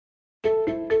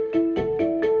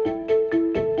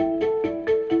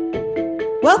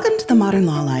Welcome to the Modern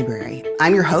Law Library.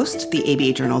 I'm your host, the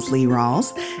ABA Journal's Lee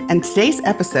Rawls, and today's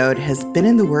episode has been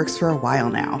in the works for a while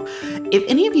now. If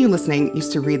any of you listening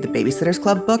used to read the Babysitter's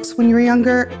Club books when you were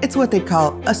younger, it's what they'd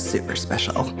call a super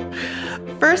special.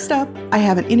 First up, I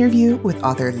have an interview with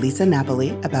author Lisa Napoli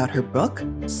about her book,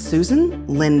 Susan,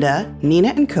 Linda,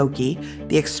 Nina, and Cokie,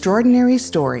 The Extraordinary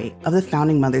Story of the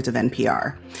Founding Mothers of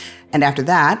NPR. And after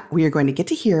that, we are going to get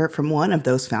to hear from one of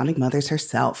those founding mothers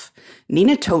herself,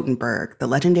 Nina Totenberg, the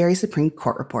legendary Supreme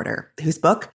Court reporter, whose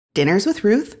book, Dinners with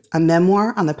Ruth, a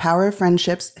memoir on the power of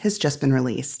friendships, has just been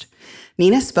released.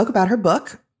 Nina spoke about her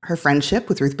book, her friendship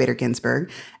with Ruth Bader Ginsburg,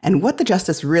 and what the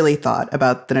justice really thought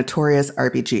about the notorious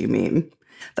RBG meme.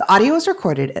 The audio was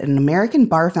recorded at an American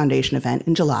Bar Foundation event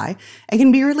in July and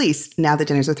can be released now that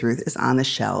Dinners with Ruth is on the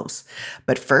shelves.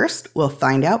 But first, we'll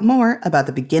find out more about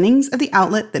the beginnings of the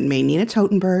outlet that made Nina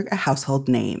Totenberg a household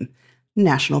name,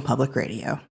 National Public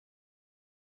Radio.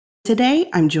 Today,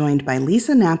 I'm joined by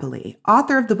Lisa Napoli,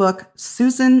 author of the book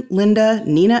Susan, Linda,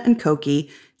 Nina, and Cokie,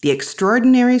 The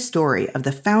Extraordinary Story of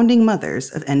the Founding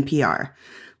Mothers of NPR.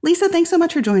 Lisa, thanks so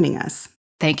much for joining us.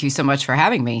 Thank you so much for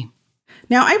having me.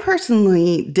 Now, I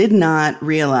personally did not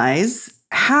realize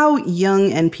how young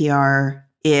NPR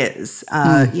is.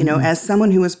 As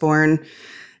someone who was born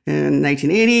in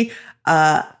 1980,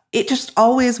 it just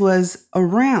always was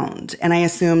around. And I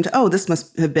assumed, this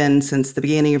must have been since the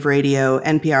beginning of radio.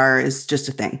 NPR is just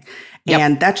a thing. Yep.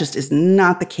 And that just is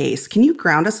not the case. Can you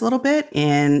ground us a little bit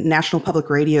in National Public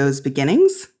Radio's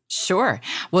beginnings? Sure.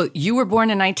 Well, you were born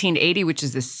in 1980, which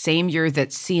is the same year that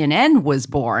CNN was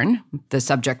born, the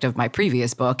subject of my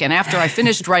previous book. And after I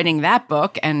finished writing that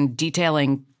book and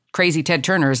detailing crazy Ted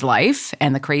Turner's life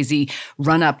and the crazy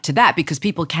run-up to that, because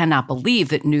people cannot believe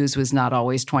that news was not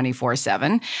always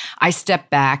 24/7, I stepped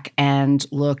back and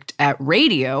looked at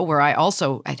radio, where I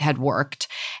also had worked,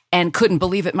 and couldn't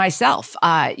believe it myself.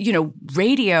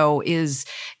 Radio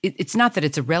it's not that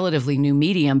it's a relatively new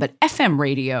medium, but FM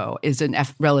radio is a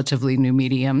relatively new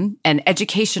medium. And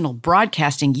educational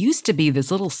broadcasting used to be this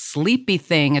little sleepy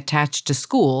thing attached to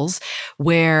schools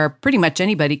where pretty much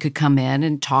anybody could come in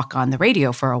and talk on the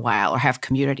radio for a while or have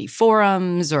community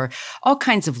forums or all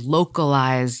kinds of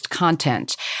localized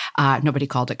content. Nobody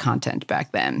called it content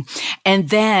back then. And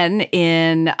then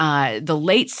in the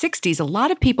late 60s, a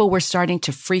lot of people were starting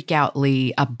to freak out,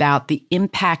 Lee, about the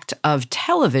impact of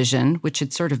television, which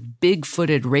had sort of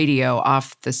big-footed radio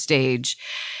off the stage,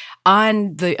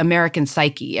 on the American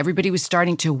psyche. Everybody was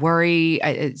starting to worry,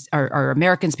 are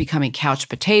Americans becoming couch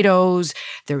potatoes?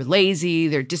 They're lazy,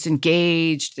 they're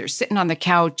disengaged, they're sitting on the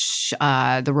couch.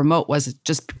 The remote was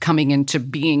just coming into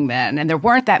being then, and there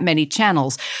weren't that many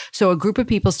channels. So a group of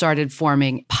people started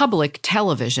forming public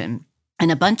television.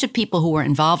 And a bunch of people who were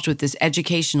involved with this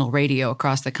educational radio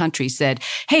across the country said,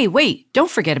 hey, wait,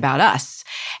 don't forget about us.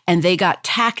 And they got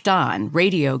tacked on,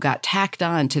 radio got tacked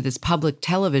on to this public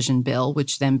television bill,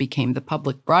 which then became the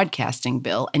Public Broadcasting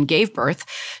Bill and gave birth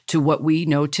to what we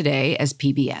know today as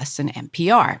PBS and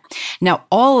NPR. Now,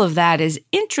 all of that is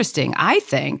interesting, I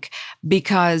think,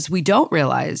 because we don't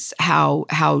realize how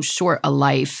short a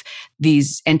life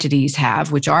these entities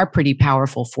have, which are pretty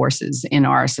powerful forces in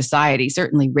our society.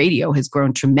 Certainly radio has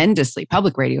grown tremendously.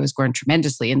 Public radio has grown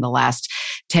tremendously in the last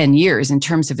 10 years in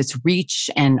terms of its reach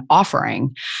and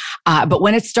offering. But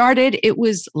when it started, it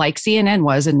was like CNN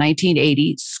was in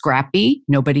 1980, scrappy.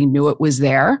 Nobody knew it was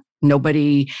there.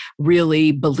 Nobody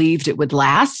really believed it would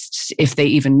last, if they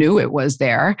even knew it was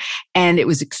there. And it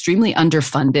was extremely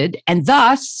underfunded. And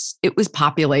thus, it was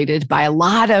populated by a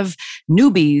lot of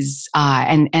newbies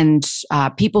and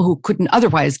people who couldn't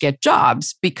otherwise get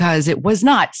jobs because it was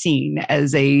not seen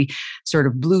as a sort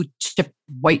of blue chip,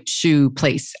 white shoe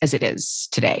place as it is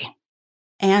today.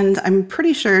 And I'm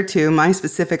pretty sure, to my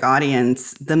specific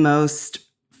audience, the most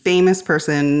famous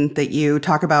person that you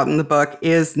talk about in the book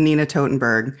is Nina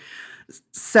Totenberg.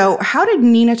 So how did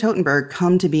Nina Totenberg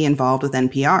come to be involved with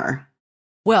NPR?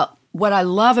 Well, what I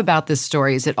love about this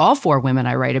story is that all four women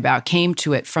I write about came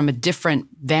to it from a different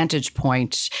vantage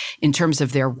point in terms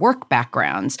of their work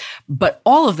backgrounds, but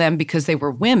all of them, because they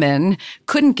were women,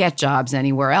 couldn't get jobs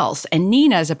anywhere else. And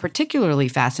Nina is a particularly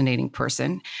fascinating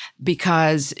person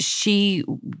because she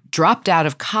dropped out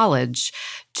of college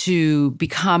to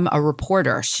become a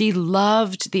reporter. She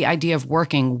loved the idea of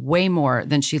working way more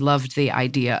than she loved the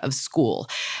idea of school.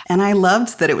 And I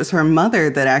loved that it was her mother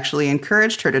that actually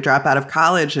encouraged her to drop out of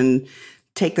college and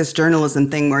take this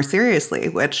journalism thing more seriously,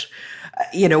 which,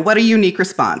 what a unique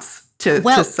response to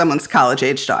someone's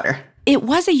college-age daughter. It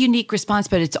was a unique response,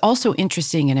 but it's also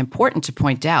interesting and important to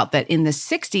point out that in the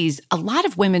 60s, a lot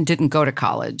of women didn't go to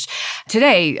college.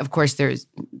 Today, of course, there's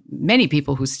many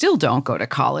people who still don't go to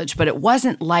college, but it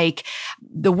wasn't like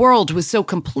the world was so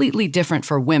completely different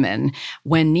for women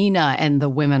when Nina and the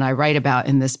women I write about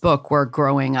in this book were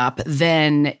growing up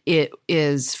than it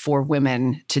is for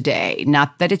women today.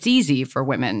 Not that it's easy for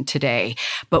women today,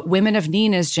 but women of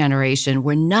Nina's generation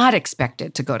were not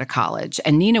expected to go to college.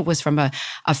 And Nina was from a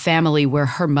family where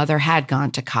her mother had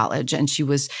gone to college, and she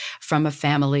was from a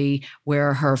family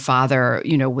where her father,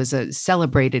 was a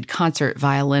celebrated concert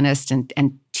violinist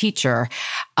and teacher.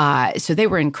 So they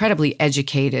were incredibly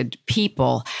educated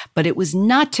people, but it was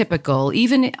not typical,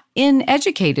 even in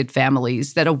educated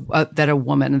families, that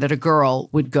a girl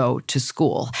would go to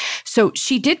school. So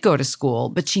she did go to school,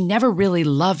 but she never really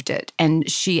loved it. And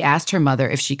she asked her mother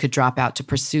if she could drop out to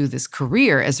pursue this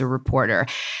career as a reporter.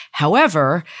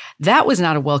 However, that was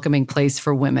not a welcoming place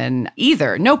for women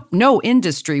either. No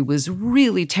industry was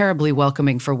really terribly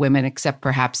welcoming for women, except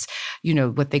perhaps,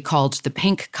 what they called the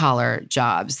pink collar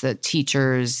jobs, the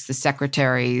teachers, the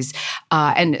secretaries.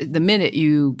 And the minute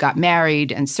you got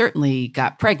married and certainly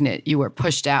got pregnant, you were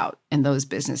pushed out in those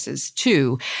businesses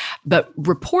too. But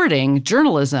reporting,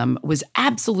 journalism, was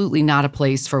absolutely not a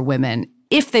place for women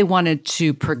if they wanted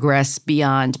to progress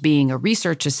beyond being a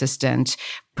research assistant,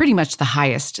 pretty much the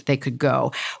highest they could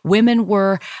go. Women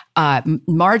were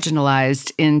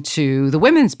marginalized into the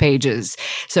women's pages.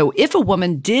 So if a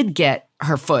woman did get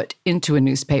her foot into a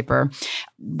newspaper,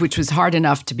 which was hard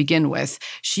enough to begin with,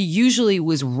 she usually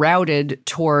was routed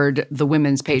toward the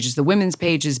women's pages. The women's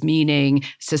pages meaning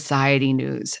society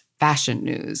news, fashion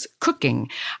news, cooking,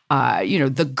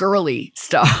 the girly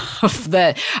stuff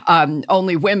that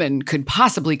only women could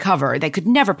possibly cover. They could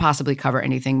never possibly cover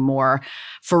anything more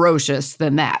ferocious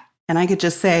than that. And I could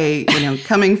just say,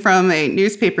 coming from a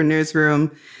newspaper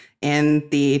newsroom in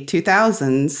the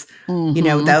 2000s,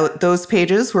 those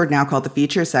pages were now called the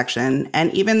feature section.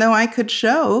 And even though I could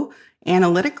show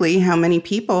analytically how many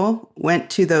people went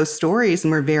to those stories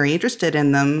and were very interested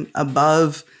in them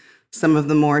above some of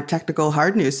the more technical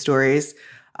hard news stories,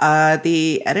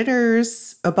 the editors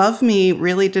above me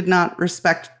really did not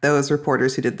respect those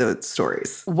reporters who did those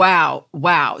stories. Wow.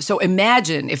 So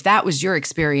imagine if that was your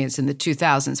experience in the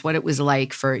 2000s, what it was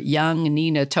like for young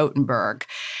Nina Totenberg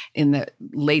in the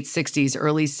late 60s,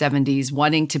 early 70s,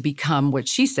 wanting to become what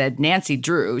she said, Nancy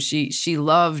Drew. She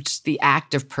loved the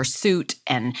act of pursuit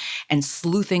and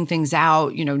sleuthing things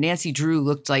out. Nancy Drew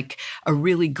looked like a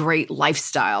really great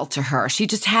lifestyle to her. She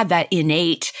just had that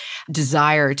innate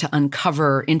desire to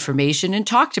uncover information and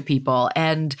talk to people.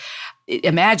 And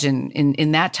imagine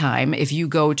in that time, if you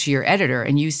go to your editor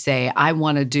and you say, I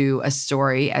want to do a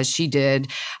story, as she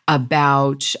did,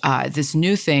 about this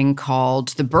new thing called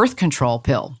the birth control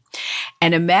pill.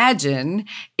 And imagine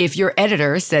if your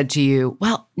editor said to you,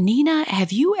 well, Nina,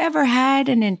 have you ever had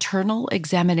an internal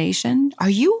examination? Are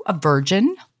you a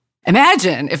virgin?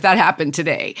 Imagine if that happened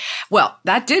today. Well,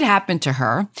 that did happen to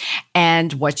her.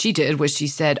 And what she did was she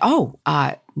said,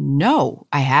 no,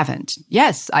 I haven't.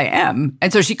 Yes, I am.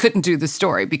 And so she couldn't do the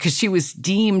story because she was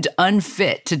deemed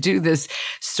unfit to do this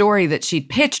story that she'd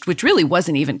pitched, which really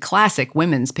wasn't even classic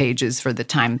women's pages for the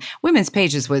time. Women's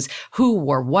pages was who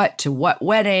wore what to what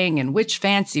wedding and which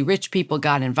fancy rich people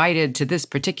got invited to this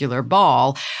particular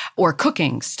ball, or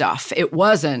cooking stuff. It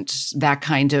wasn't that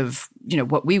kind of,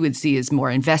 what we would see as more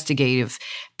investigative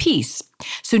piece.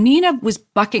 So Nina was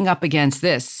bucking up against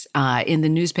this in the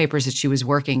newspapers that she was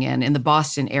working in the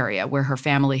Boston area, where her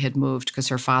family had moved because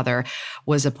her father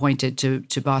was appointed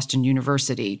to Boston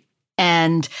University.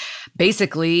 And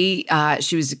basically,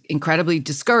 she was incredibly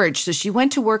discouraged. So she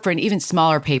went to work for an even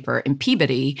smaller paper in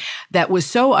Peabody that was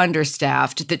so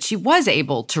understaffed that she was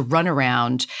able to run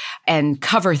around and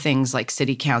cover things like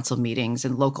city council meetings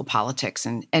and local politics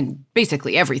and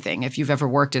basically everything. If you've ever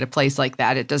worked at a place like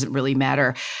that, it doesn't really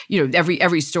matter.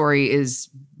 Every story is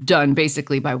done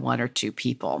basically by one or two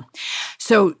people.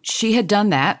 So she had done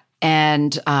that.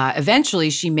 And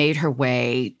eventually she made her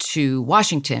way to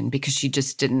Washington because she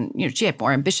just didn't, she had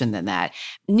more ambition than that.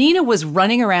 Nina was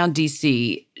running around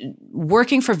DC,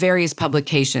 working for various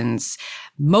publications,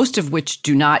 most of which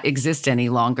do not exist any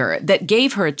longer, that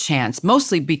gave her a chance,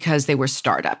 mostly because they were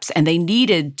startups and they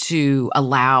needed to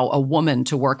allow a woman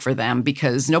to work for them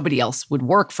because nobody else would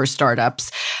work for startups.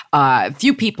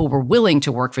 Few people were willing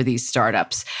to work for these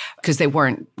startups because they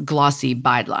weren't glossy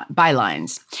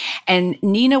bylines. And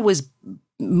Nina was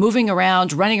moving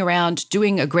around, running around,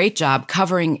 doing a great job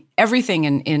covering everything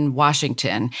in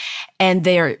Washington. And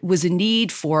there was a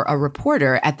need for a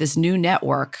reporter at this new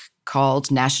network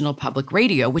called National Public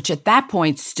Radio, which at that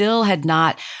point still had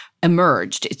not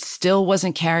emerged. It still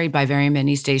wasn't carried by very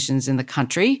many stations in the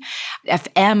country.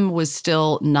 FM was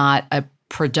still not a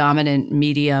predominant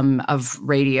medium of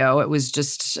radio. It was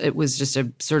just a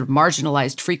sort of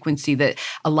marginalized frequency that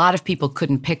a lot of people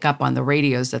couldn't pick up on the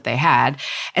radios that they had.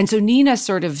 And so Nina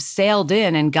sort of sailed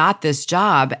in and got this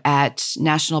job at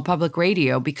National Public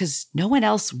Radio because no one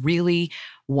else really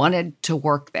wanted to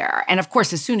work there. And of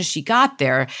course, as soon as she got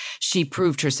there, she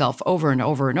proved herself over and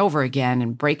over and over again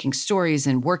and breaking stories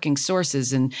and working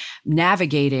sources and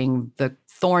navigating the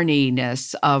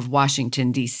thorniness of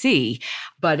Washington, D.C.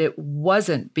 But it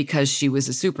wasn't because she was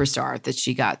a superstar that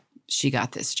she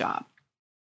got this job.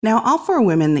 Now, all four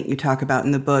women that you talk about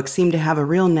in the book seem to have a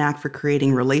real knack for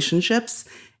creating relationships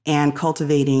and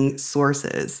cultivating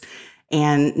sources.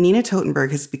 And Nina Totenberg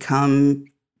has become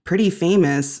pretty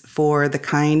famous for the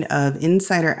kind of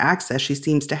insider access she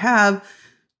seems to have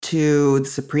to the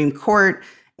Supreme Court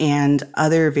and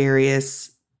other various,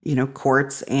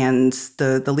 courts and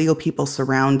the legal people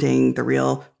surrounding the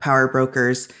real power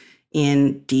brokers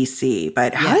in D.C.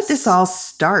 But how did this all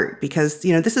start? Because,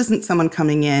 this isn't someone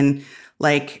coming in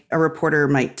like a reporter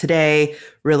might today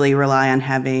really rely on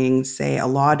having, say, a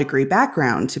law degree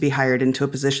background to be hired into a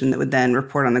position that would then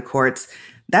report on the courts.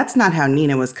 That's not how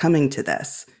Nina was coming to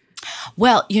this.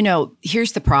 Well,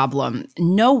 here's the problem.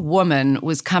 No woman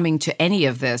was coming to any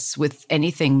of this with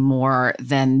anything more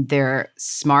than their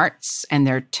smarts and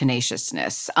their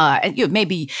tenaciousness.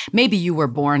 Maybe you were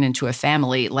born into a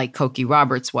family like Cokie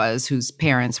Roberts was, whose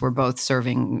parents were both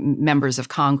serving members of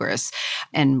Congress.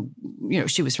 And,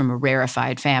 she was from a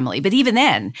rarefied family. But even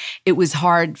then, it was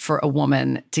hard for a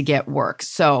woman to get work.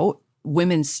 So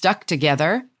women stuck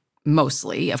together,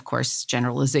 mostly. Of course,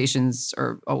 generalizations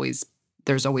are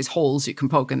there's always holes you can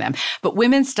poke in them. But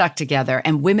women stuck together,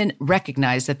 and women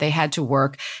recognized that they had to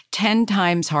work 10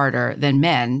 times harder than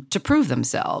men to prove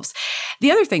themselves.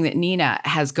 The other thing that Nina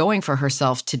has going for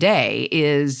herself today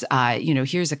is,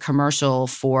 here's a commercial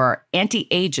for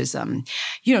anti-ageism.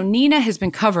 Nina has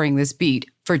been covering this beat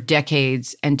for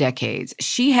decades and decades.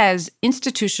 She has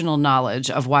institutional knowledge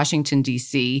of Washington,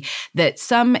 D.C. that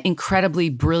some incredibly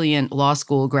brilliant law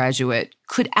school graduate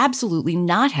could absolutely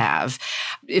not have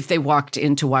if they walked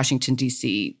into Washington,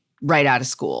 D.C. right out of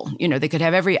school. They could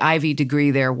have every Ivy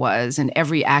degree there was and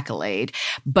every accolade,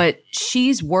 but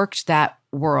she's worked that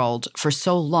world for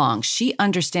so long. She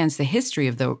understands the history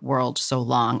of the world so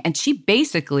long, and she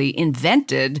basically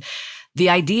invented the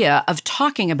idea of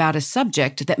talking about a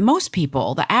subject that most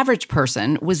people, the average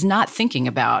person, was not thinking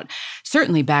about,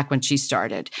 certainly back when she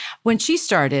started. When she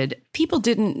started, people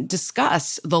didn't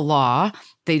discuss the law.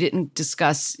 They didn't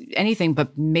discuss anything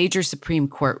but major Supreme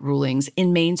Court rulings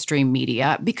in mainstream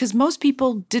media because most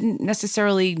people didn't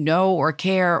necessarily know or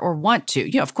care or want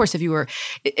to. Of course, if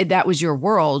that was your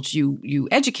world, you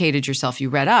educated yourself, you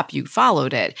read up, you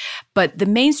followed it. But the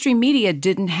mainstream media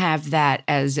didn't have that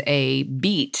as a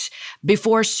beat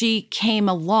before she came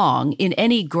along in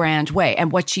any grand way.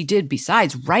 And what she did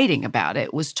besides writing about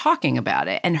it was talking about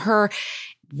it. And her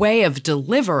way of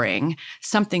delivering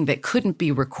something that couldn't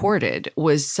be recorded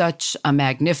was such a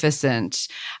magnificent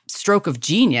stroke of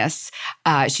genius.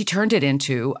 She turned it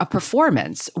into a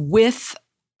performance with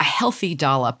a healthy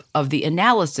dollop of the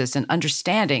analysis and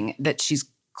understanding that she's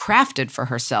crafted for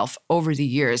herself over the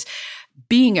years,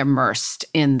 being immersed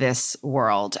in this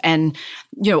world. And,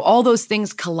 all those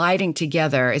things colliding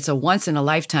together, it's a once in a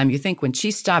lifetime. You think when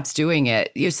she stops doing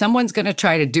it, someone's going to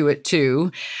try to do it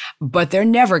too, but they're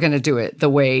never going to do it the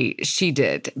way she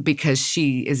did because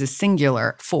she is a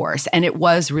singular force. And it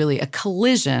was really a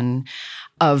collision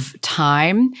of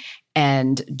time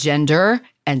and gender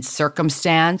and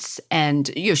circumstance.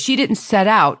 And, she didn't set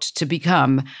out to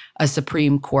become a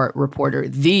Supreme Court reporter,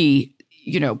 the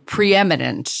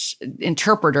preeminent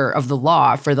interpreter of the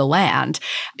law for the land.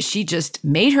 She just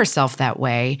made herself that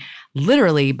way,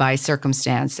 literally by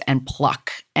circumstance and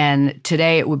pluck. And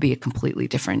today it would be a completely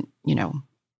different,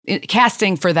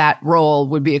 casting for that role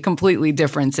would be a completely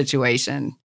different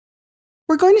situation.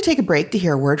 We're going to take a break to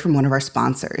hear a word from one of our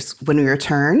sponsors. When we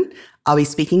return, I'll be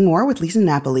speaking more with Lisa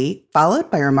Napoli,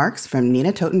 followed by remarks from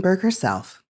Nina Totenberg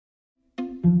herself.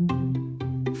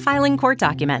 Filing court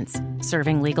documents,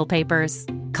 serving legal papers,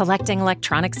 collecting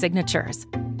electronic signatures,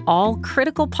 all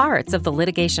critical parts of the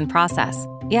litigation process,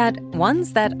 yet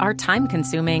ones that are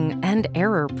time-consuming and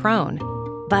error-prone.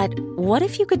 But what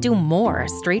if you could do more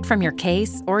straight from your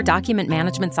case or document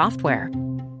management software?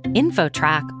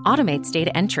 InfoTrack automates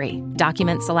data entry,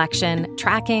 document selection,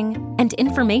 tracking, and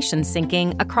information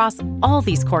syncing across all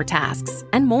these core tasks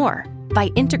and more by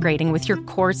integrating with your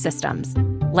core systems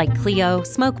like Clio,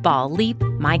 Smokeball, Leap,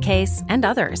 MyCase, and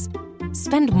others.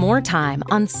 Spend more time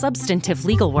on substantive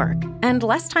legal work and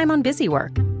less time on busy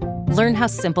work. Learn how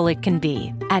simple it can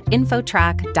be at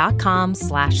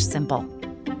infotrack.com/simple.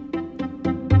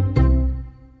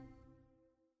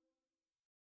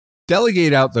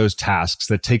 Delegate out those tasks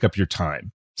that take up your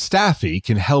time. Staffy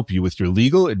can help you with your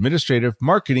legal, administrative,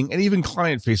 marketing, and even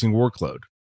client-facing workload.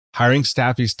 Hiring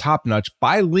Staffy's top-notch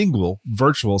bilingual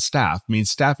virtual staff means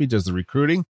Staffy does the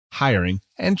recruiting, hiring,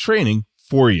 and training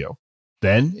for you.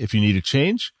 Then, if you need a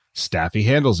change, Staffy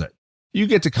handles it. You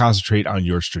get to concentrate on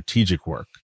your strategic work.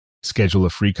 Schedule a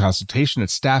free consultation at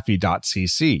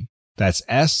staffy.cc. That's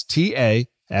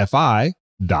STAFI.cc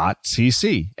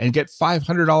and get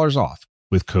 $500 off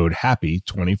with code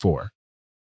HAPPY24.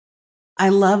 I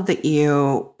love that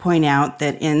you point out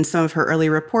that in some of her early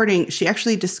reporting, she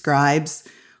actually describes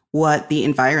what the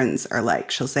environs are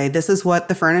like. She'll say, this is what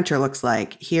the furniture looks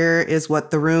like. Here is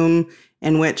what the room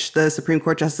in which the Supreme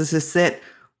Court justices sit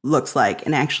looks like,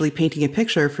 and actually painting a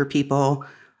picture for people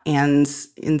and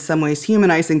in some ways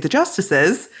humanizing the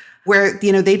justices, where,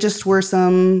 they just were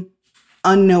some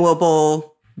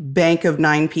unknowable bank of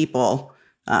 9 people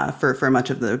for much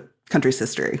of the country's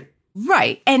history.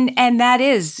 Right. And that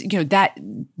is, that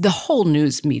the whole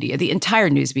news media, the entire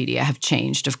news media have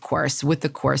changed, of course, with the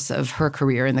course of her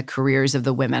career and the careers of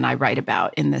the women I write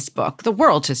about in this book. The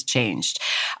world has changed.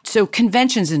 So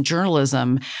conventions in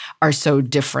journalism are so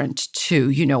different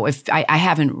too. If I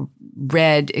haven't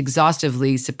read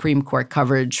exhaustively Supreme Court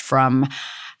coverage from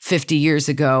 50 years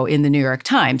ago in the New York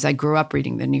Times. I grew up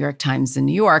reading the New York Times in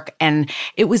New York, and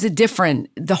it was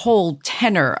the whole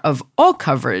tenor of all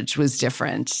coverage was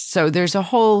different. So there's a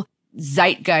whole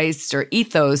zeitgeist or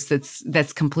ethos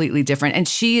that's completely different. And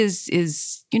she is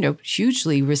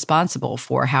hugely responsible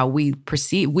for how we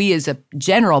as a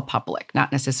general public,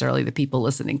 not necessarily the people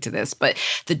listening to this, but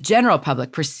the general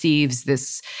public perceives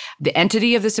the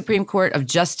entity of the Supreme Court, of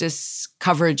justice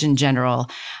coverage in general.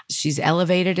 She's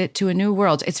elevated it to a new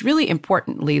world. It's really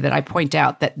importantly that I point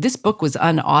out that this book was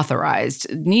unauthorized.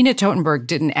 Nina Totenberg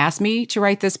didn't ask me to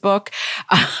write this book.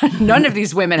 None of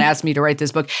these women asked me to write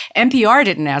this book. NPR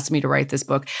didn't ask me to write this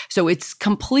book. So it's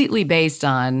completely based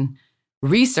on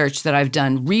research that I've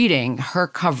done, reading her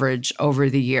coverage over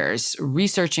the years,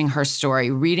 researching her story,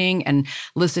 reading and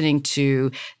listening to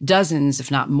dozens,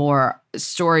 if not more,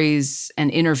 stories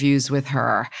and interviews with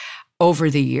her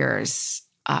over the years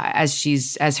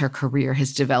as her career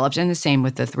has developed. And the same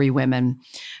with the 3 women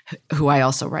who I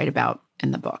also write about in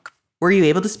the book. Were you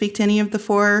able to speak to any of the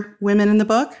 4 women in the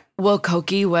book? Well,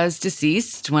 Cokie was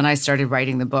deceased when I started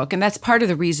writing the book, and that's part of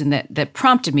the reason that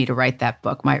prompted me to write that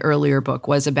book. My earlier book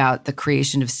was about the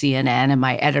creation of CNN, and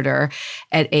my editor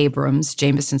at Abrams,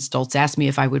 Jameson Stoltz, asked me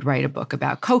if I would write a book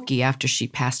about Cokie after she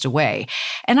passed away.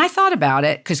 And I thought about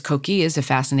it because Cokie is a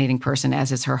fascinating person,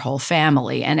 as is her whole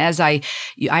family. And as I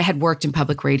had worked in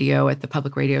public radio at the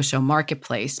public radio show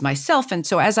Marketplace myself, and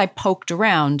so as I poked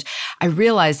around, I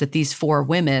realized that these 4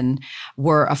 women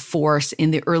were a force in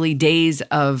the early days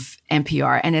of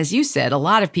NPR. And as you said, a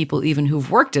lot of people, even who've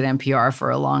worked at NPR for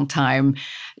a long time,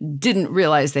 didn't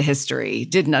realize the history,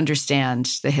 didn't understand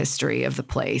the history of the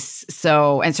place.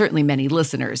 So, and certainly many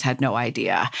listeners had no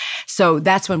idea. So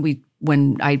that's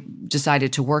when I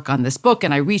decided to work on this book,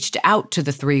 and I reached out to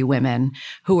the 3 women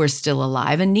who are still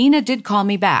alive. And Nina did call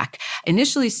me back.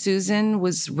 Initially, Susan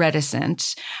was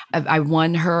reticent. I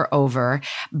won her over.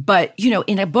 But,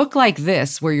 in a book like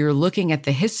this, where you're looking at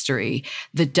the history,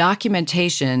 the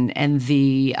documentation and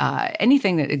the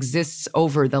anything that exists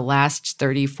over the last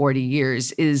 30, 40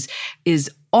 years is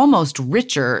almost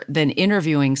richer than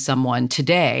interviewing someone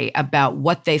today about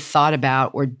what they thought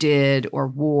about or did or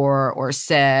wore or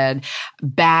said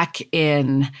back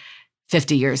in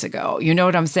 50 years ago. You know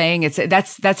what I'm saying?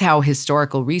 That's how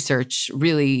historical research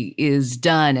really is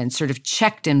done and sort of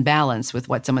checked and balanced with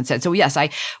what someone said. So yes, I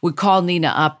would call Nina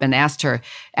up and asked her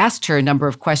a number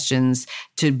of questions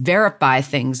to verify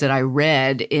things that I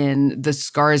read in the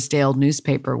Scarsdale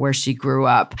newspaper where she grew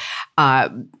up,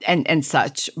 and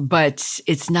such. But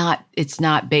it's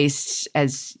not based,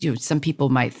 as some people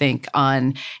might think,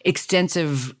 on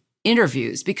extensive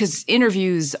interviews, because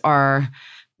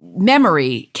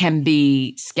memory can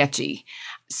be sketchy.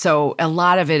 So a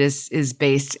lot of it is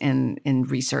based in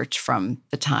research from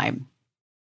the time.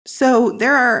 So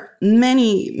there are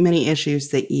many, many issues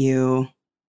that you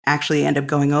actually end up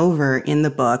going over in the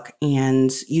book,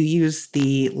 and you use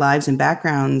the lives and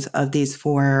backgrounds of these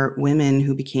 4 women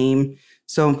who became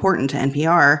so important to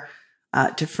NPR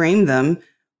to frame them.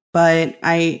 But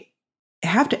I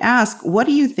have to ask, what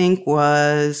do you think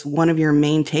was one of your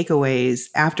main takeaways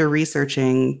after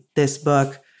researching this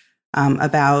book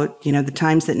about, the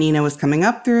times that Nina was coming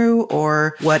up through,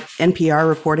 or what NPR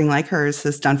reporting like hers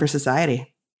has done for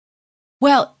society?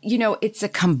 Well, it's a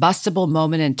combustible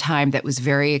moment in time that was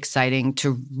very exciting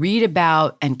to read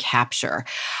about and capture.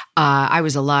 I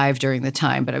was alive during the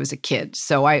time, but I was a kid,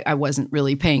 so I wasn't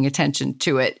really paying attention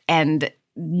to it. And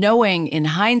knowing in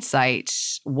hindsight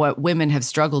what women have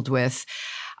struggled with,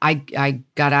 I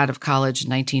got out of college in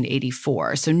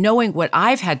 1984. So knowing what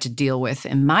I've had to deal with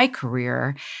in my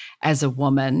career as a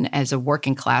woman, as a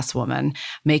working class woman,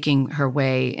 making her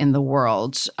way in the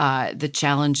world, the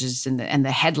challenges and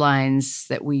the headlines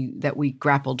that we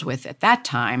grappled with at that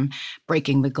time,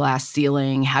 breaking the glass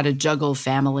ceiling, how to juggle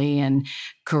family and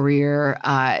career,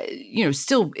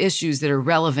 still issues that are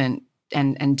relevant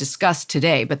and discussed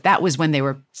today, but that was when they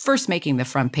were first making the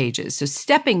front pages. So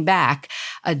stepping back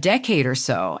a decade or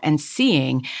so and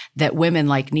seeing that women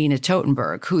like Nina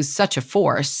Totenberg, who's such a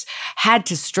force, had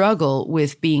to struggle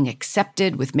with being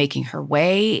accepted, with making her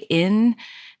way in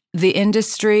the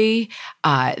industry,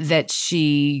 that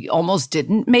she almost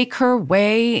didn't make her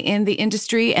way in the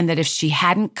industry, and that if she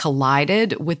hadn't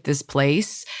collided with this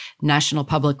place, National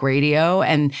Public Radio,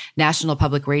 and National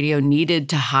Public Radio needed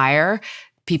to hire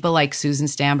people like Susan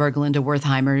Stamberg, Linda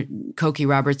Wertheimer, Cokie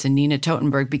Roberts, and Nina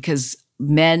Totenberg, because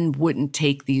men wouldn't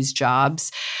take these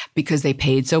jobs because they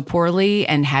paid so poorly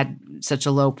and had such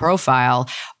a low profile.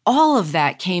 All of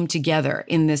that came together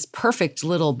in this perfect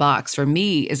little box for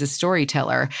me as a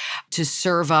storyteller to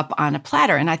serve up on a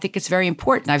platter. And I think it's very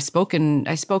important. I spoke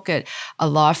at a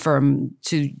law firm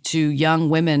to young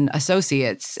women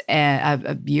associates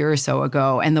a year or so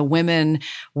ago, and the women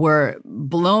were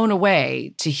blown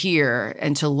away to hear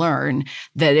and to learn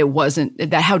that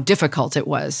that how difficult it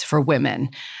was for women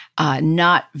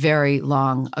not very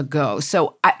long ago.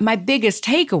 So my biggest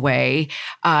takeaway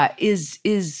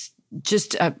is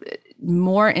just a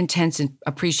more intense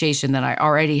appreciation than I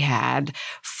already had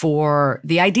for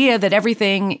the idea that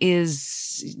everything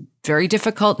is very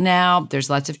difficult now. There's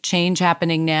lots of change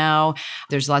happening now.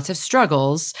 There's lots of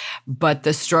struggles, but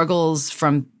the struggles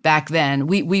from back then,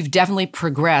 we've definitely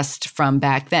progressed from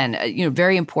back then.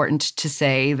 Very important to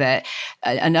say that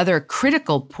another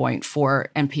critical point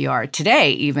for NPR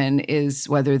today even is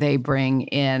whether they bring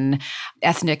in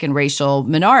ethnic and racial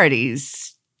minorities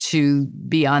to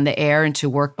be on the air and to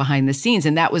work behind the scenes.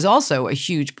 And that was also a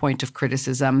huge point of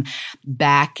criticism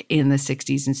back in the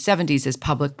 60s and 70s as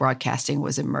public broadcasting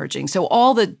was emerging. So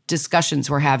all the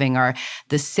discussions we're having are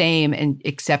the same, and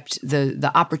except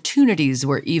the opportunities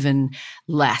were even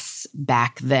less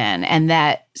back then. And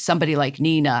that somebody like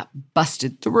Nina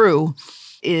busted through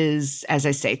is, as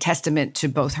I say, testament to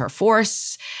both her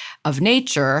force of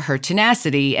nature, her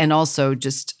tenacity, and also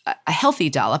just a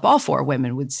healthy dollop, all four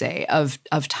women would say, of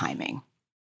timing.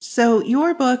 So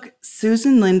your book,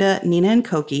 Susan, Linda, Nina, and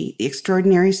Cokie, The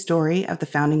Extraordinary Story of the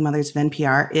Founding Mothers of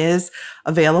NPR, is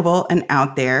available and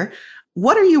out there.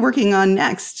 What are you working on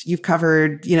next? You've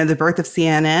covered, the birth of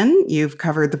CNN. You've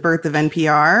covered the birth of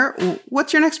NPR.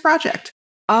 What's your next project?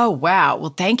 Oh, wow.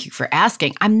 Well, thank you for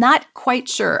asking. I'm not quite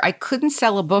sure. I couldn't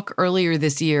sell a book earlier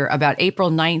this year about April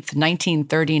 9th,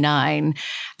 1939,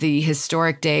 the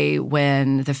historic day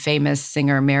when the famous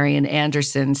singer Marian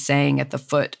Anderson sang at the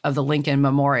foot of the Lincoln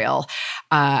Memorial.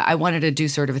 I wanted to do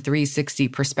sort of a 360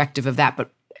 perspective of that,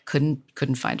 but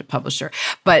couldn't find a publisher.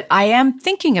 But I am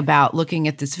thinking about looking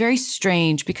at this very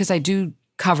strange, because I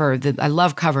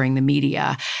love covering the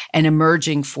media and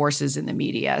emerging forces in the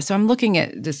media. So I'm looking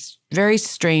at this very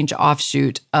strange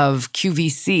offshoot of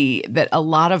QVC that a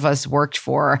lot of us worked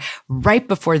for right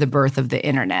before the birth of the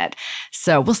internet.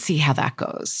 So we'll see how that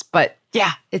goes. But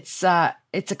yeah, it's a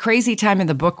crazy time in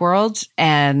the book world,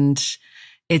 and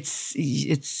it's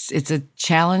a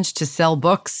challenge to sell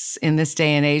books in this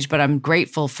day and age, but I'm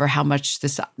grateful for how much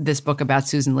this book about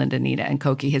Susan, Linda, Nina, and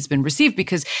Cokie has been received,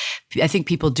 because I think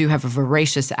people do have a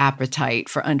voracious appetite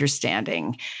for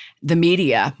understanding the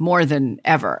media more than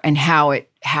ever, and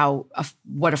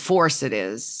what a force it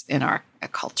is in our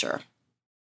culture.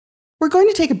 We're going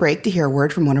to take a break to hear a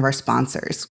word from one of our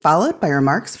sponsors, followed by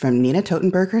remarks from Nina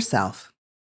Totenberg herself.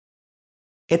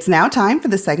 It's now time for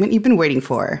the segment you've been waiting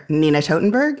for, Nina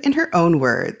Totenberg in her own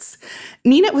words.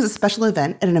 Nina was a special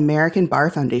event at an American Bar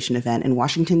Foundation event in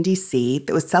Washington, D.C.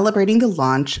 that was celebrating the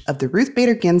launch of the Ruth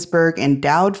Bader Ginsburg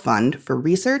Endowed Fund for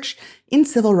Research in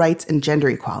Civil Rights and Gender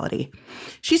Equality.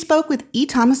 She spoke with E.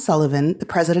 Thomas Sullivan, the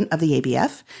president of the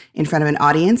ABF, in front of an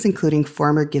audience including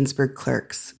former Ginsburg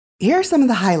clerks. Here are some of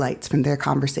the highlights from their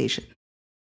conversation.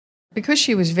 Because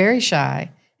she was very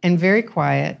shy and very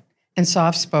quiet and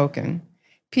soft-spoken,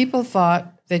 people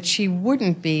thought that she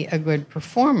wouldn't be a good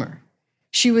performer.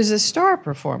 She was a star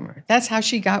performer. That's how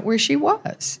she got where she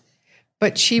was.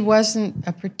 But she wasn't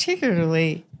a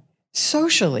particularly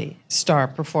socially star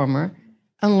performer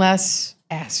unless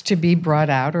asked to be brought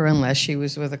out, or unless she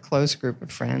was with a close group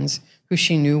of friends who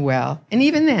she knew well. And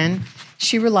even then,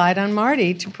 she relied on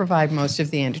Marty to provide most of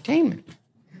the entertainment,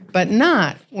 but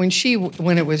not when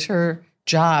it was her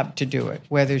job to do it,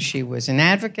 whether she was an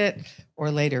advocate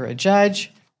or later a judge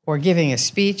or giving a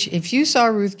speech. If you saw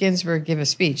Ruth Ginsburg give a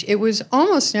speech, it was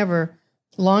almost never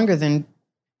longer than,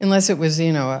 unless it was,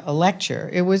 a lecture,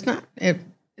 it was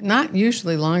not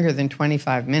usually longer than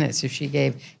 25 minutes if she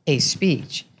gave a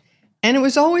speech. And it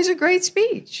was always a great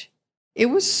speech. It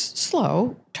was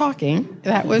slow talking.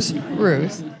 That was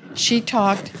Ruth. She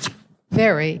talked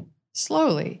very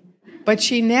slowly, but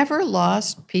she never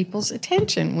lost people's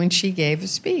attention when she gave a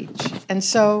speech. And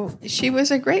so she was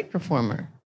a great performer.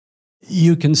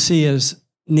 You can see, as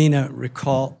Nina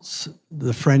recalls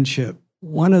the friendship,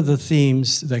 one of the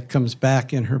themes that comes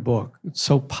back in her book, it's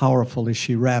so powerful as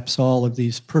she wraps all of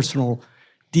these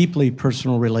deeply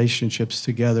personal relationships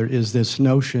together, is this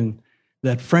notion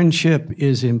that friendship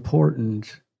is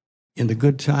important in the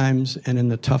good times and in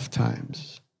the tough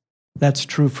times. That's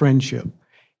true friendship.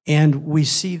 And we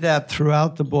see that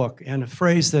throughout the book. And a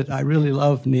phrase that I really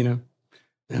love, Nina,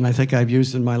 and I think I've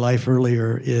used in my life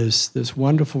earlier, is this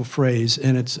wonderful phrase,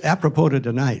 and it's apropos to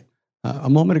tonight. A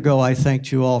moment ago, I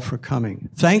thanked you all for coming.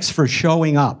 Thanks for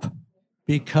showing up,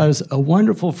 because a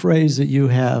wonderful phrase that you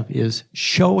have is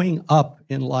showing up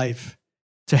in life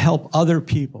to help other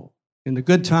people in the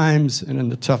good times and in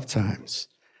the tough times.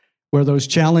 Where those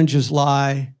challenges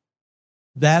lie,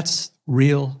 that's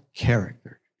real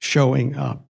character, showing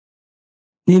up.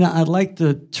 Nina, I'd like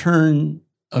to turn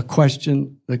a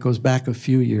question that goes back a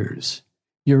few years.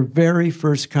 Your very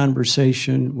first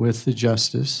conversation with the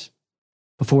justice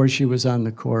before she was on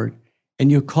the court,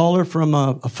 and you call her from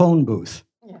a phone booth,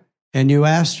 and you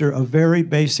asked her a very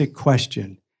basic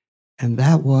question, and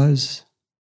that was?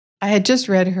 I had just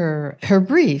read her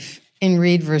brief in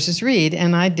Reed versus Reed,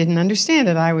 and I didn't understand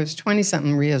it. I was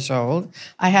 20-something years old.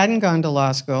 I hadn't gone to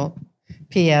law school.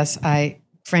 P.S., I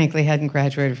frankly hadn't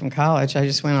graduated from college. I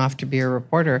just went off to be a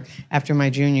reporter after my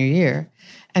junior year.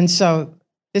 And so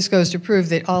this goes to prove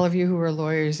that all of you who are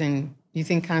lawyers and you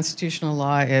think constitutional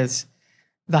law is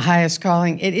the highest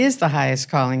calling, it is the highest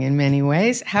calling in many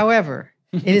ways. However,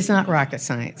 it is not rocket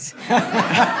science.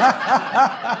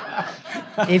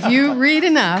 If you read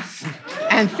enough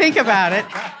and think about it,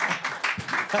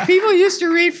 people used to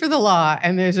read for the law,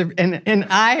 and and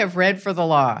I have read for the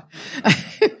law.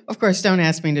 Of course, don't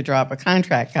ask me to drop a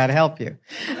contract, God help you.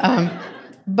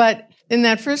 But in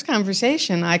that first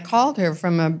conversation, I called her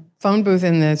from a phone booth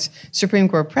in the Supreme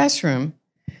Court press room,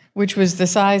 which was the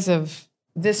size of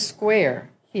this square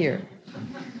here.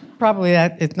 Probably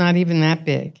it's not even that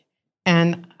big.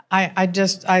 And I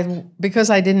because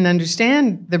I didn't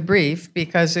understand the brief,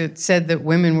 because it said that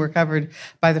women were covered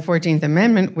by the 14th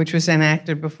Amendment, which was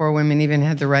enacted before women even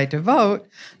had the right to vote,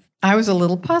 I was a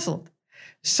little puzzled.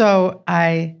 So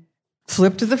I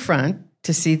flipped to the front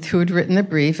to see who had written the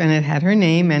brief, and it had her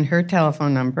name and her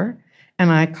telephone number.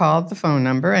 And I called the phone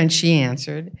number, and she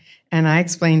answered. And I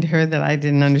explained to her that I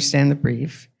didn't understand the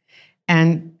brief.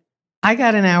 And I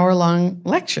got an hour-long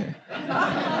lecture.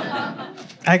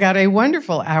 I got a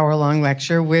wonderful hour-long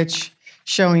lecture, which,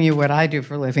 showing you what I do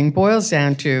for a living, boils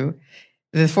down to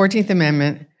the 14th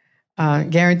Amendment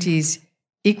guarantees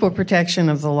equal protection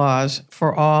of the laws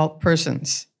for all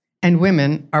persons, and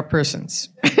women are persons.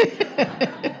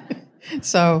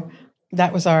 So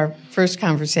that was our first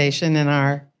conversation, and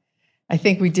I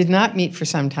think we did not meet for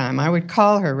some time. I would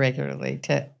call her regularly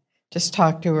to just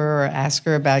talk to her or ask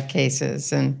her about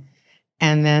cases, and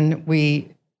then we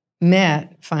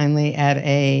met finally at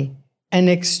an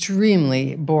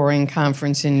extremely boring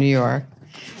conference in New York.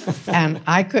 And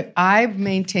I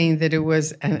maintained that it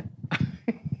was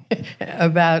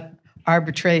about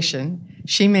arbitration.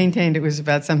 She maintained it was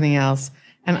about something else.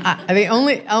 And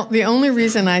the only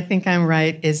reason I think I'm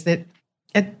right is that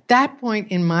at that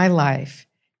point in my life,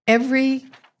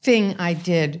 everything I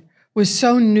did was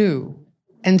so new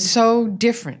and so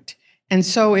different and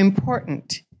so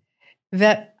important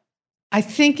that I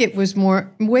think it was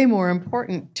way more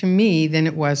important to me than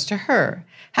it was to her.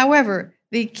 However,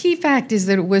 the key fact is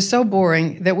that it was so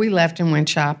boring that we left and went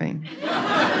shopping.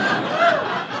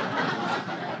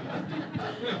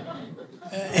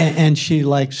 And she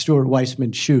liked Stuart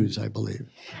Weitzman's shoes, I believe.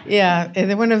 Yeah,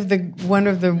 and one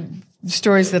of the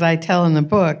stories that I tell in the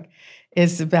book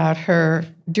is about her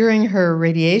during her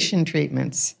radiation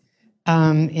treatments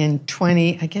in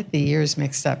I get the years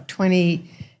mixed up,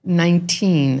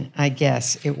 2019, I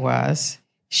guess it was.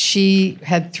 She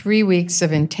had 3 weeks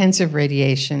of intensive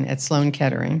radiation at Sloan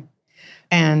Kettering,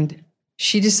 and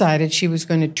she decided she was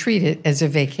going to treat it as a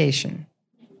vacation,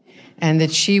 and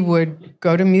that she would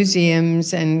go to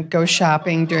museums and go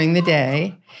shopping during the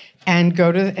day, and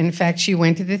in fact, she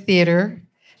went to the theater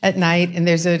at night, and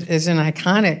there's an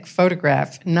iconic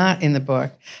photograph, not in the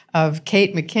book, of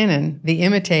Kate McKinnon, the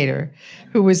imitator,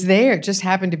 who was there, just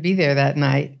happened to be there that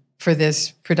night for this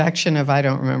production of I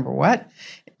don't remember what,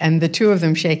 and the two of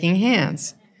them shaking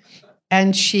hands.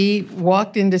 And she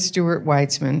walked into Stuart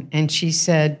Weitzman, and she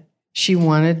said she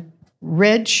wanted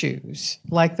red shoes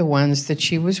like the ones that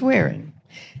she was wearing.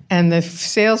 And the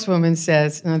saleswoman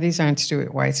says, no, these aren't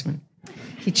Stuart Weitzman.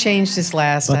 He changed his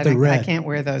last. I can't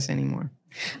wear those anymore.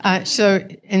 And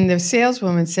the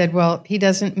saleswoman said, well, he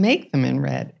doesn't make them in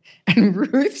red. And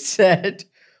Ruth said,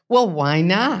 well, why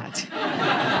not?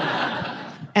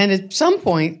 And at some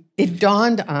point, it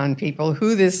dawned on people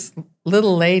who this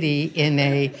little lady in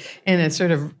a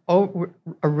sort of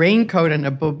a raincoat and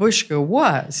a babushka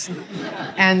was.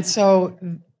 And so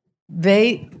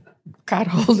they got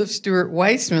hold of Stuart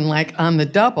Weitzman like on the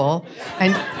double,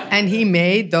 and he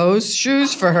made those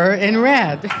shoes for her in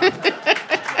red.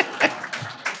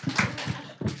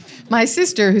 My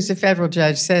sister, who's a federal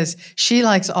judge, says she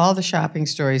likes all the shopping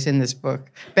stories in this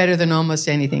book better than almost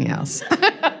anything else.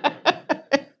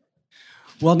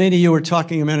 Well, Nina, you were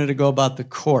talking a minute ago about the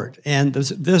court, and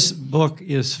this book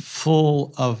is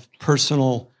full of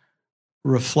personal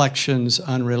reflections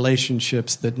on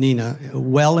relationships that Nina,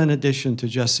 well in addition to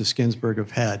Justice Ginsburg,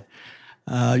 have had.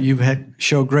 You've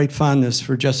show great fondness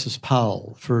for Justice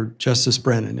Powell, for Justice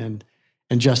Brennan,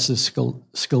 and Justice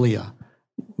Scalia.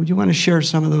 Would you want to share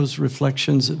some of those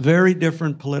reflections? Very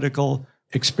different political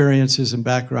experiences and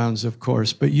backgrounds, of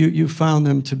course, but you found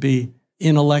them to be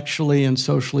intellectually and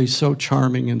socially so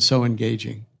charming and so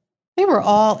engaging. They were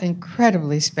all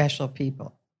incredibly special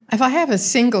people. If I have a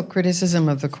single criticism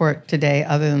of the court today,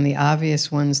 other than the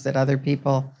obvious ones that other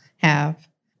people have,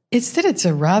 it's that it's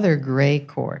a rather gray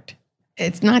court.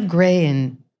 It's not gray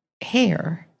in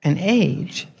hair and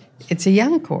age. It's a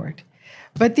young court.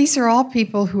 But these are all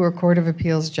people who are Court of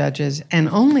Appeals judges, and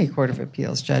only Court of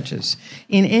Appeals judges,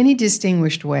 in any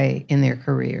distinguished way in their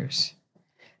careers.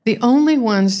 The only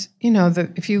ones,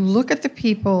 if you look at the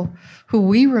people who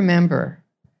we remember,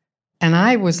 and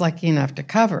I was lucky enough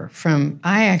to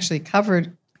I actually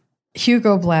covered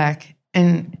Hugo Black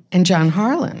and John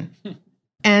Harlan.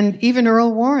 And even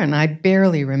Earl Warren, I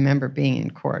barely remember being in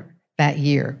court that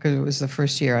year, because it was the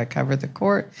first year I covered the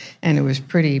court, and it was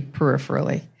pretty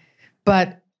peripherally.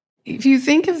 But if you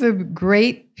think of the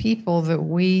great people that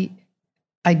we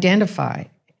identify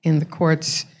in the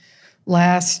court's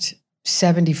last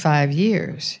 75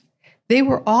 years, they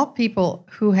were all people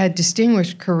who had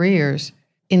distinguished careers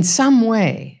in some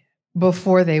way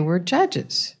before they were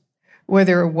judges.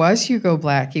 Whether it was Hugo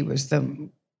Black, he was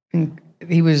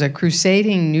a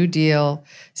crusading New Deal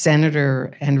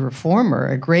senator and reformer,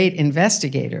 a great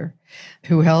investigator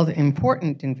who held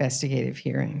important investigative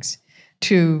hearings,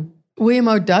 to William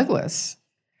O. Douglas,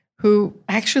 who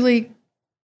actually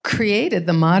created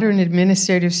the modern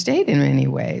administrative state in many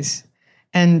ways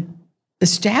and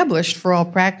established, for all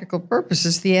practical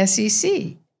purposes, the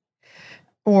SEC.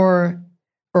 Or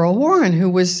Earl Warren, who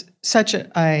was such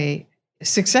a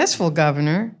successful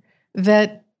governor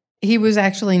that he was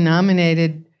actually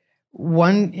nominated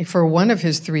for one of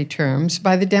his 3 terms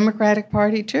by the Democratic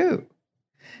Party, too.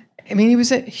 I mean, he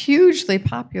was a hugely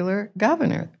popular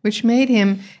governor, which made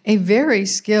him a very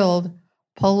skilled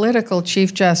political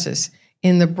chief justice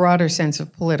in the broader sense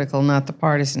of political, not the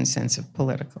partisan sense of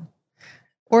political.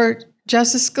 Or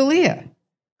Justice Scalia,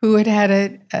 who had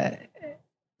a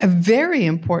very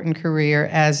important career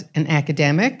as an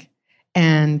academic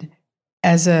and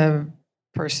as a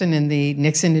person in the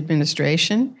Nixon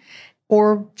administration.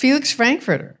 Or Felix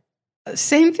Frankfurter,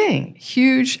 same thing,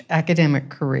 huge academic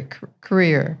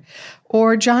career.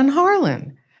 Or John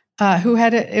Harlan, who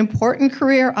had an important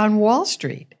career on Wall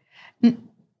Street.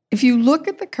 If you look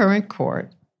at the current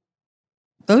court,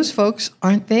 those folks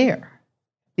aren't there.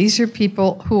 These are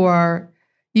people who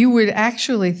you would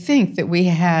actually think that we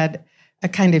had a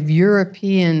kind of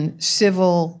European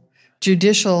civil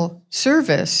judicial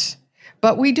service,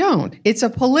 but we don't. It's a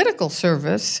political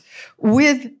service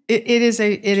at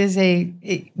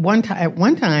one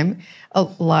time a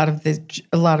lot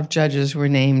of judges were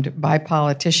named by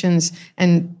politicians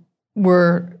and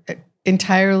were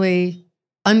entirely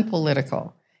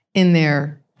unpolitical in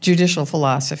their judicial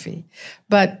philosophy.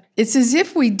 But it's as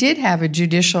if we did have a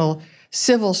judicial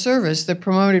civil service that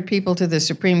promoted people to the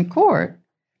Supreme Court,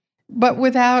 but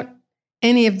without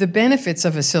any of the benefits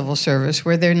of a civil service,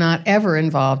 where they're not ever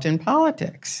involved in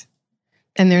politics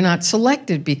and they're not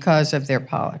selected because of their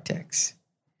politics.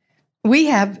 We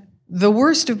have the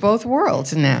worst of both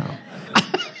worlds now.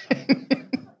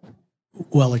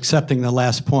 Well, accepting the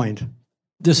last point,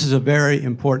 This is a very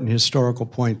important historical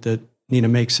point that Nina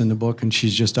makes in the book, and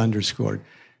she's just underscored.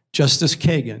 Justice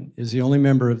Kagan is the only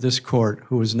member of this court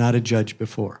who was not a judge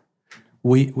before.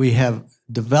 We have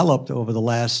developed over the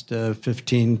last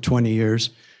 15, 20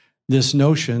 years this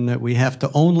notion that we have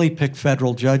to only pick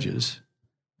federal judges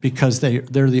because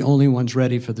they're the only ones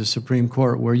ready for the Supreme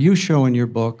Court, where you show in your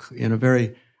book, in a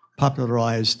very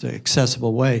popularized,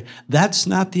 accessible way, that's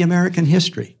not the American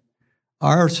history.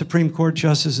 Our Supreme Court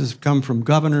justices have come from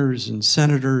governors and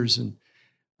senators and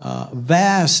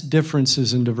vast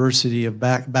differences in diversity of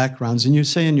backgrounds. And you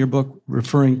say in your book,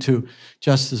 referring to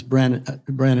Justice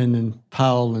Brennan and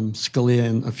Powell and Scalia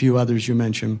and a few others you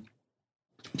mentioned,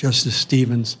 Justice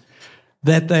Stevens,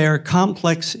 that they are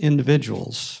complex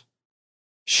individuals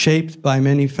shaped by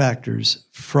many factors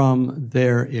from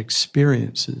their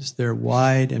experiences, their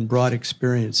wide and broad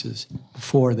experiences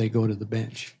before they go to the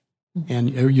bench. And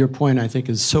your point, I think,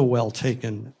 is so well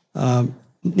taken.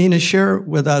 Nina, share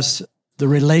with us the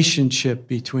relationship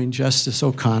between Justice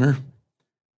O'Connor,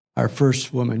 our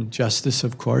first woman justice,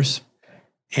 of course,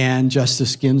 and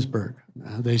Justice Ginsburg.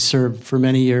 They served for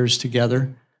many years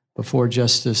together before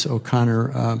Justice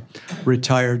O'Connor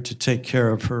retired to take care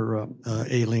of her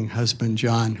ailing husband,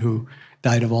 John, who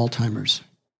died of Alzheimer's.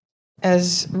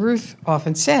 As Ruth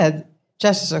often said,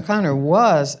 Justice O'Connor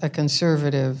was a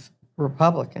conservative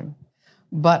Republican.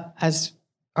 But as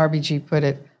RBG put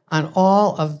it, on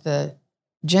all of the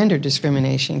gender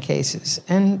discrimination cases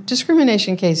and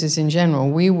discrimination cases in general,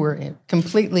 we were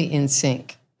completely in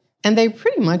sync. And they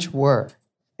pretty much were.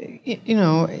 You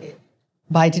know,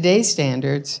 by today's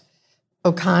standards,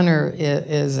 O'Connor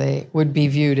would be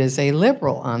viewed as a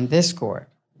liberal on this court,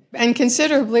 and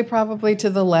considerably probably to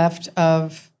the left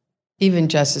of even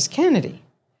Justice Kennedy.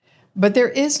 But there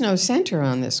is no center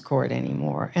on this court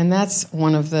anymore, and that's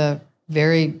one of the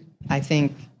very, I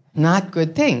think, not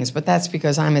good things, but that's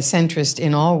because I'm a centrist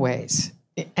in all ways.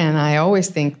 And I always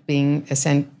think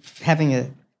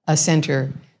having a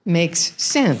center makes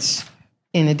sense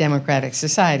in a democratic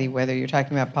society, whether you're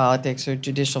talking about politics or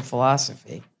judicial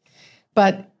philosophy.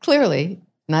 But clearly,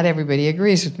 not everybody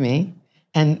agrees with me,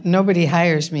 and nobody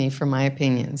hires me for my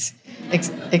opinions,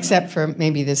 except for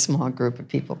maybe this small group of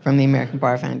people from the American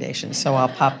Bar Foundation, so I'll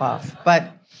pop off.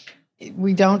 But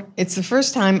it's the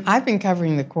first time I've been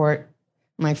covering the court.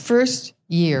 My first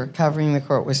year covering the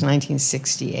court was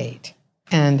 1968.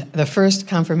 And the first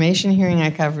confirmation hearing I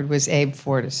covered was Abe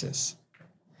Fortas's.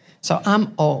 So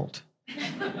I'm old.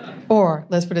 Or,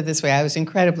 let's put it this way, I was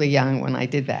incredibly young when I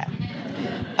did that.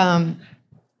 And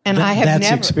I have That's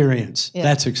never... experience. Yeah,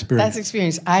 that's experience. That's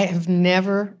experience. I have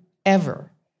never, ever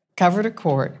covered a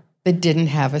court that didn't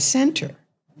have a center,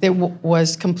 that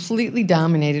was completely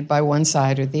dominated by one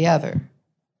side or the other.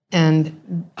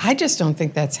 And I just don't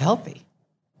think that's healthy.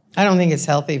 I don't think it's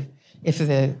healthy if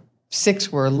the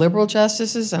 6 were liberal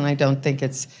justices, and I don't think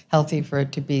it's healthy for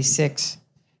it to be 6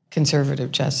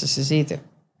 conservative justices either.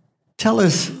 Tell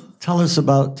us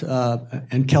about,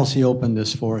 and Kelsey opened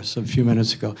this for us a few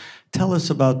minutes ago. Tell us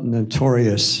about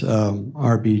Notorious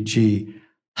RBG.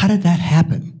 How did that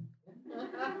happen?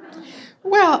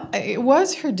 Well, it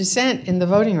was her dissent in the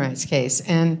voting rights case,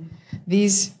 and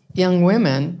these young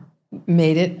women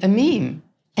made it a meme,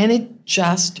 and it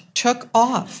just took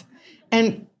off.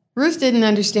 And Ruth didn't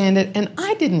understand it, and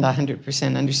I didn't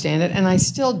 100% understand it, and I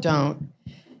still don't,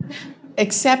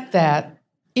 except that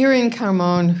Irene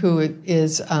Carmon, who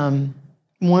is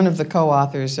one of the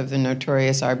co-authors of the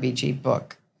Notorious RBG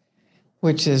book,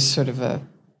 which is sort of a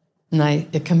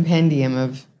compendium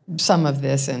of some of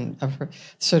this and of her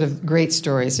sort of great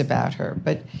stories about her.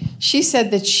 But she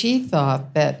said that she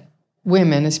thought that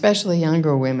women, especially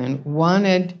younger women,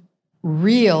 wanted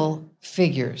real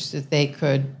figures that they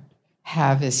could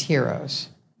have as heroes,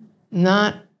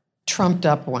 not trumped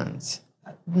up ones,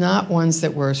 not ones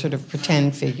that were sort of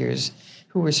pretend figures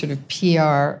who were sort of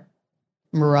PR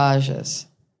mirages.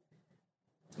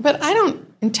 But I don't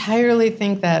entirely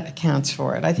think that accounts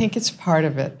for it. I think it's part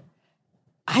of it.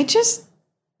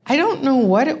 I don't know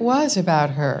what it was about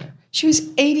her. She was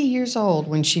 80 years old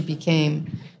when she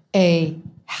became a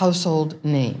household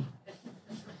name.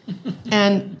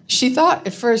 And she thought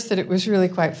at first that it was really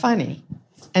quite funny.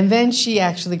 And then she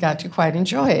actually got to quite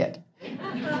enjoy it.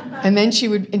 And then she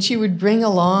would bring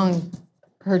along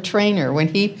her trainer. When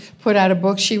he put out a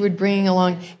book, she would bring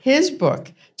along his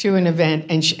book to an event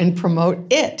and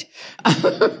promote it.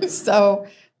 So,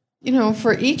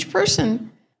 for each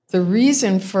person, the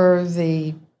reason for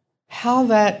how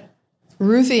that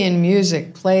Ruthian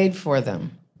music played for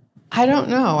them, I don't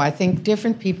know. I think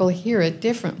different people hear it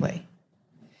differently.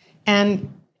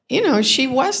 And, she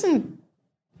wasn't,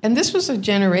 and this was a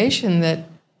generation that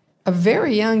of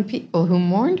very young people who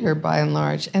mourned her by and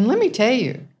large. And let me tell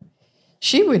you,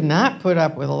 she would not put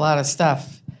up with a lot of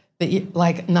stuff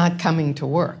like not coming to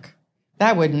work.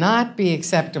 That would not be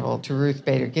acceptable to Ruth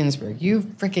Bader Ginsburg. You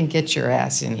freaking get your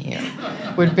ass in here,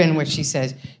 would have been what she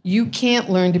says. You can't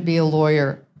learn to be a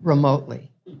lawyer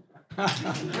remotely.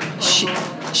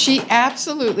 She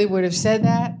absolutely would have said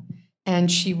that,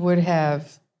 and she would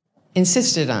have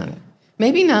insisted on it.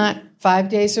 Maybe not 5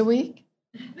 days a week,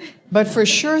 but for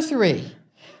sure 3.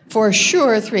 For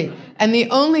sure 3. And the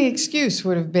only excuse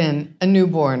would have been a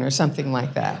newborn or something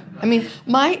like that. I mean,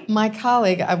 my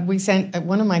colleague,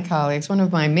 one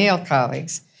of my male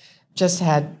colleagues,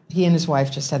 he and his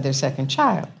wife just had their second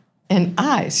child. And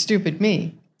I, stupid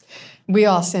me, we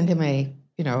all sent him a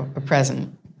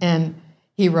present. And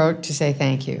he wrote to say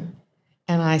thank you.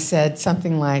 And I said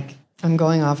something like, I'm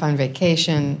going off on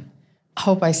vacation.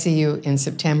 Hope I see you in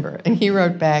September. And he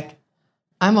wrote back,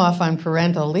 I'm off on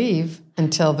parental leave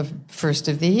until the first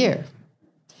of the year.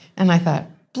 And I thought,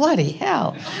 bloody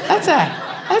hell, that's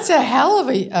a hell of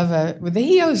a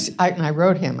he owes, and I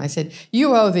wrote him, I said,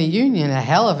 you owe the union a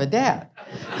hell of a debt,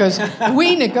 because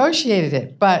we negotiated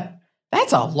it, but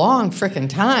that's a long frickin'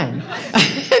 time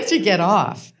to get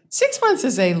off. 6 months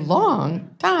is a long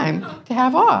time to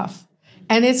have off.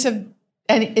 And it's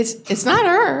not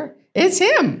her, it's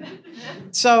him.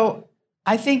 So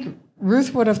I think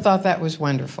Ruth would have thought that was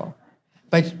wonderful.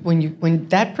 But when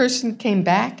that person came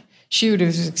back, she would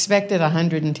have expected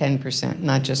 110%,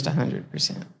 not just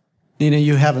 100%. Nina,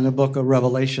 you have in the book a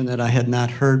revelation that I had not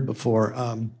heard before,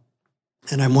 and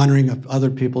I'm wondering if other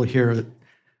people here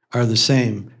are the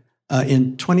same.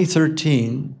 In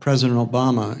 2013, President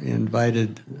Obama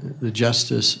invited the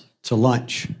justice to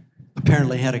lunch.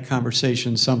 Apparently had a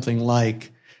conversation something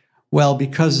like, well,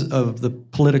 because of the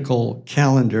political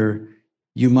calendar,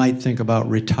 you might think about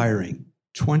retiring.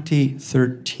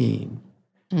 2013.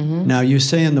 Mm-hmm. Now, you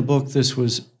say in the book this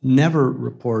was never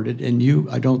reported, and you,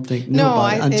 I don't think, knew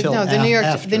about it until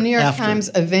after. The New York Times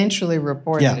eventually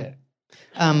reported it.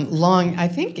 I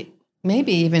think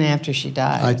maybe even after she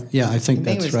died. I think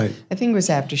that's right. I think it was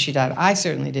after she died. I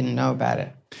certainly didn't know about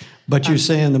it. But you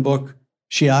say in the book,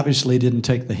 she obviously didn't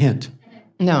take the hint.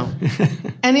 No.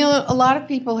 And a lot of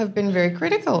people have been very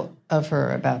critical of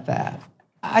her about that.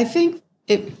 I think,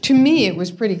 to me, it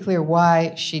was pretty clear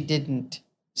why she didn't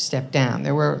step down.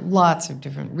 There were lots of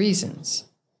different reasons.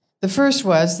 The first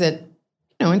was that,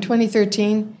 in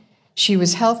 2013, she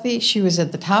was healthy. She was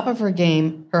at the top of her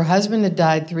game. Her husband had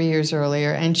died 3 years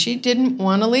earlier, and she didn't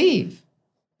want to leave.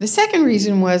 The second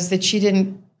reason was that she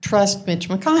didn't trust Mitch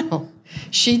McConnell.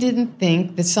 She didn't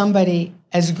think that somebody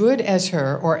as good as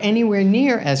her, or anywhere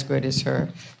near as good as her,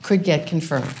 could get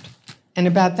confirmed. And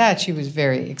about that, she was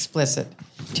very explicit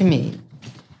to me.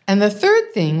 And the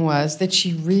third thing was that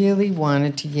she really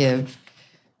wanted to give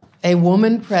a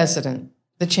woman president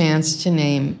the chance to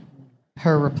name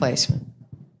her replacement.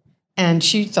 And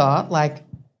she thought, like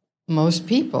most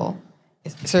people,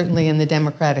 certainly in the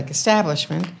Democratic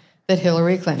establishment, that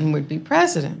Hillary Clinton would be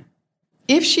president.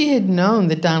 If she had known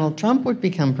that Donald Trump would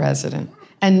become president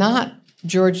and not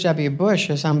George W. Bush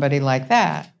or somebody like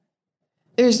that,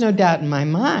 there's no doubt in my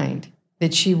mind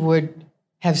that she would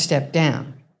have stepped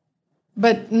down.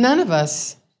 But none of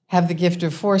us have the gift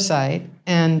of foresight,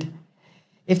 and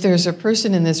if there's a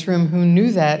person in this room who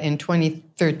knew that in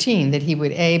 2013, that he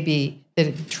would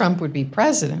that Trump would be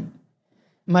president,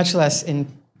 much less in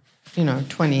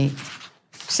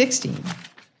 2016,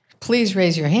 please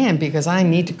raise your hand, because I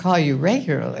need to call you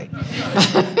regularly.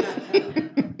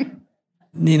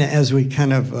 Nina, as we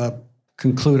kind of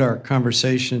conclude our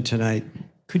conversation tonight,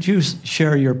 could you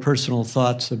share your personal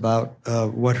thoughts about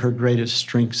what her greatest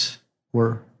strengths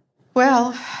were?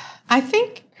 Well, I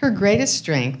think her greatest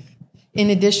strength, in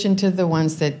addition to the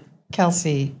ones that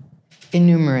Kelsey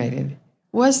enumerated,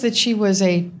 was that she was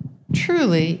a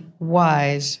truly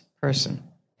wise person,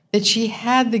 that she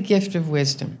had the gift of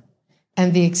wisdom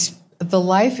and the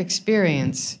life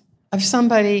experience of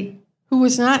somebody who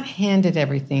was not handed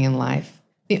everything in life.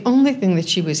 The only thing that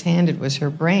she was handed was her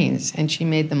brains, and she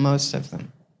made the most of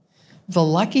them. The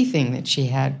lucky thing that she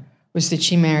had was that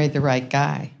she married the right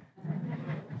guy.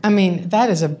 I mean, that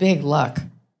is a big luck.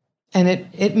 And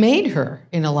it made her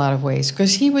in a lot of ways,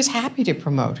 because he was happy to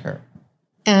promote her.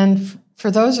 And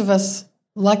for those of us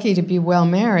lucky to be well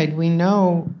married, we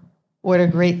know what a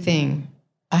great thing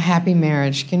a happy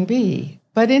marriage can be.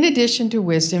 But in addition to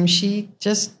wisdom, she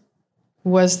just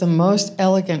was the most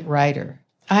elegant writer.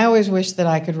 I always wish that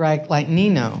I could write like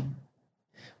Nino,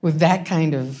 with that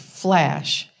kind of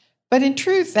flash. But in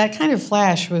truth, that kind of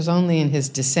flash was only in his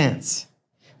dissents.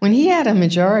 When he had a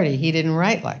majority, he didn't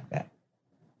write like that.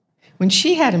 When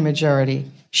she had a majority,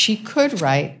 she could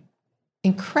write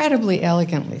incredibly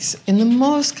elegantly in the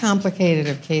most complicated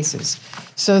of cases,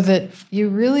 so that you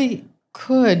really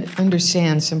could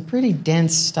understand some pretty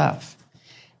dense stuff.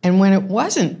 And when it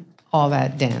wasn't all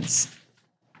that dense,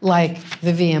 like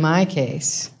the VMI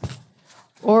case,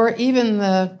 or even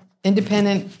the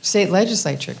independent state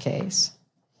legislature case,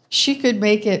 she could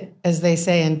make it, as they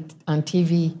say on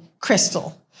TV,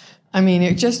 crystal. I mean,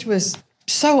 it just was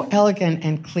so elegant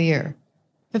and clear.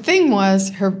 The thing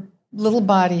was, her little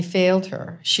body failed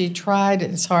her. She tried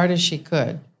as hard as she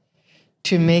could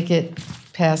to make it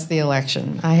past the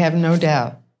election. I have no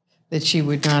doubt that she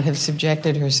would not have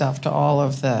subjected herself to all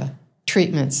of the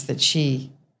treatments that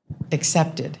she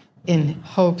accepted in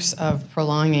hopes of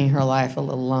prolonging her life a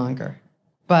little longer.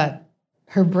 But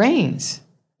her brains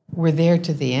were there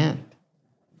to the end,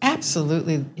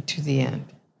 absolutely to the end,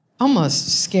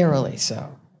 almost scarily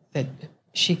so, that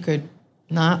she could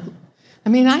not. I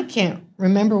mean, I can't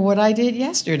remember what I did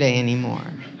yesterday anymore.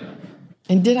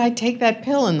 And did I take that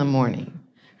pill in the morning?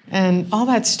 And all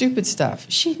that stupid stuff.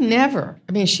 She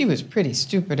was pretty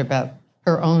stupid about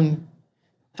her own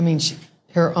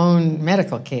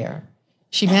medical care.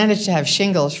 She managed to have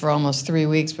shingles for almost 3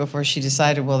 weeks before she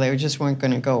decided, well, they just weren't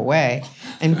going to go away,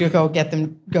 and to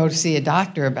go to see a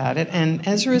doctor about it. And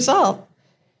as a result,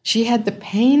 she had the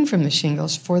pain from the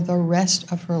shingles for the rest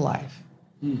of her life.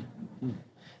 Mm-hmm.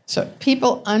 So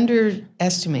people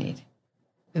underestimate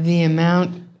the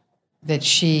amount that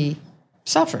she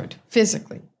suffered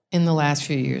physically in the last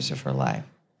few years of her life,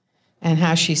 and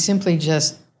how she simply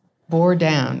just bore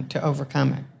down to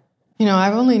overcome it. You know,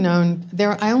 I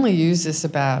only use this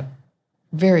about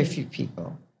very few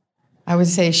people. I would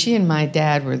say she and my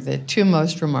dad were the two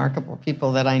most remarkable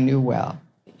people that I knew well.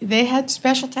 They had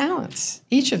special talents,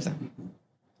 each of them.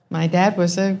 My dad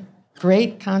was a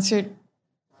great concert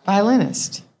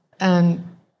violinist, and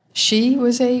she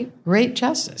was a great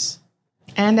justice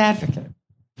and advocate.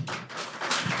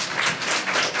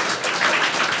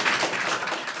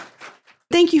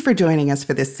 Thank you for joining us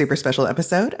for this super special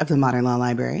episode of the Modern Law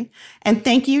Library. And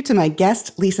thank you to my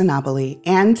guest, Lisa Napoli,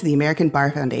 and to the American Bar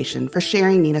Foundation for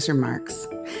sharing Nina's remarks.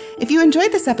 If you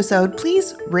enjoyed this episode,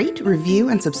 please rate, review,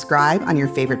 and subscribe on your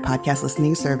favorite podcast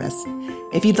listening service.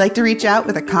 If you'd like to reach out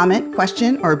with a comment,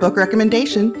 question, or a book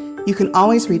recommendation, you can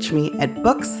always reach me at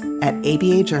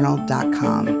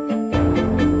books@abajournal.com.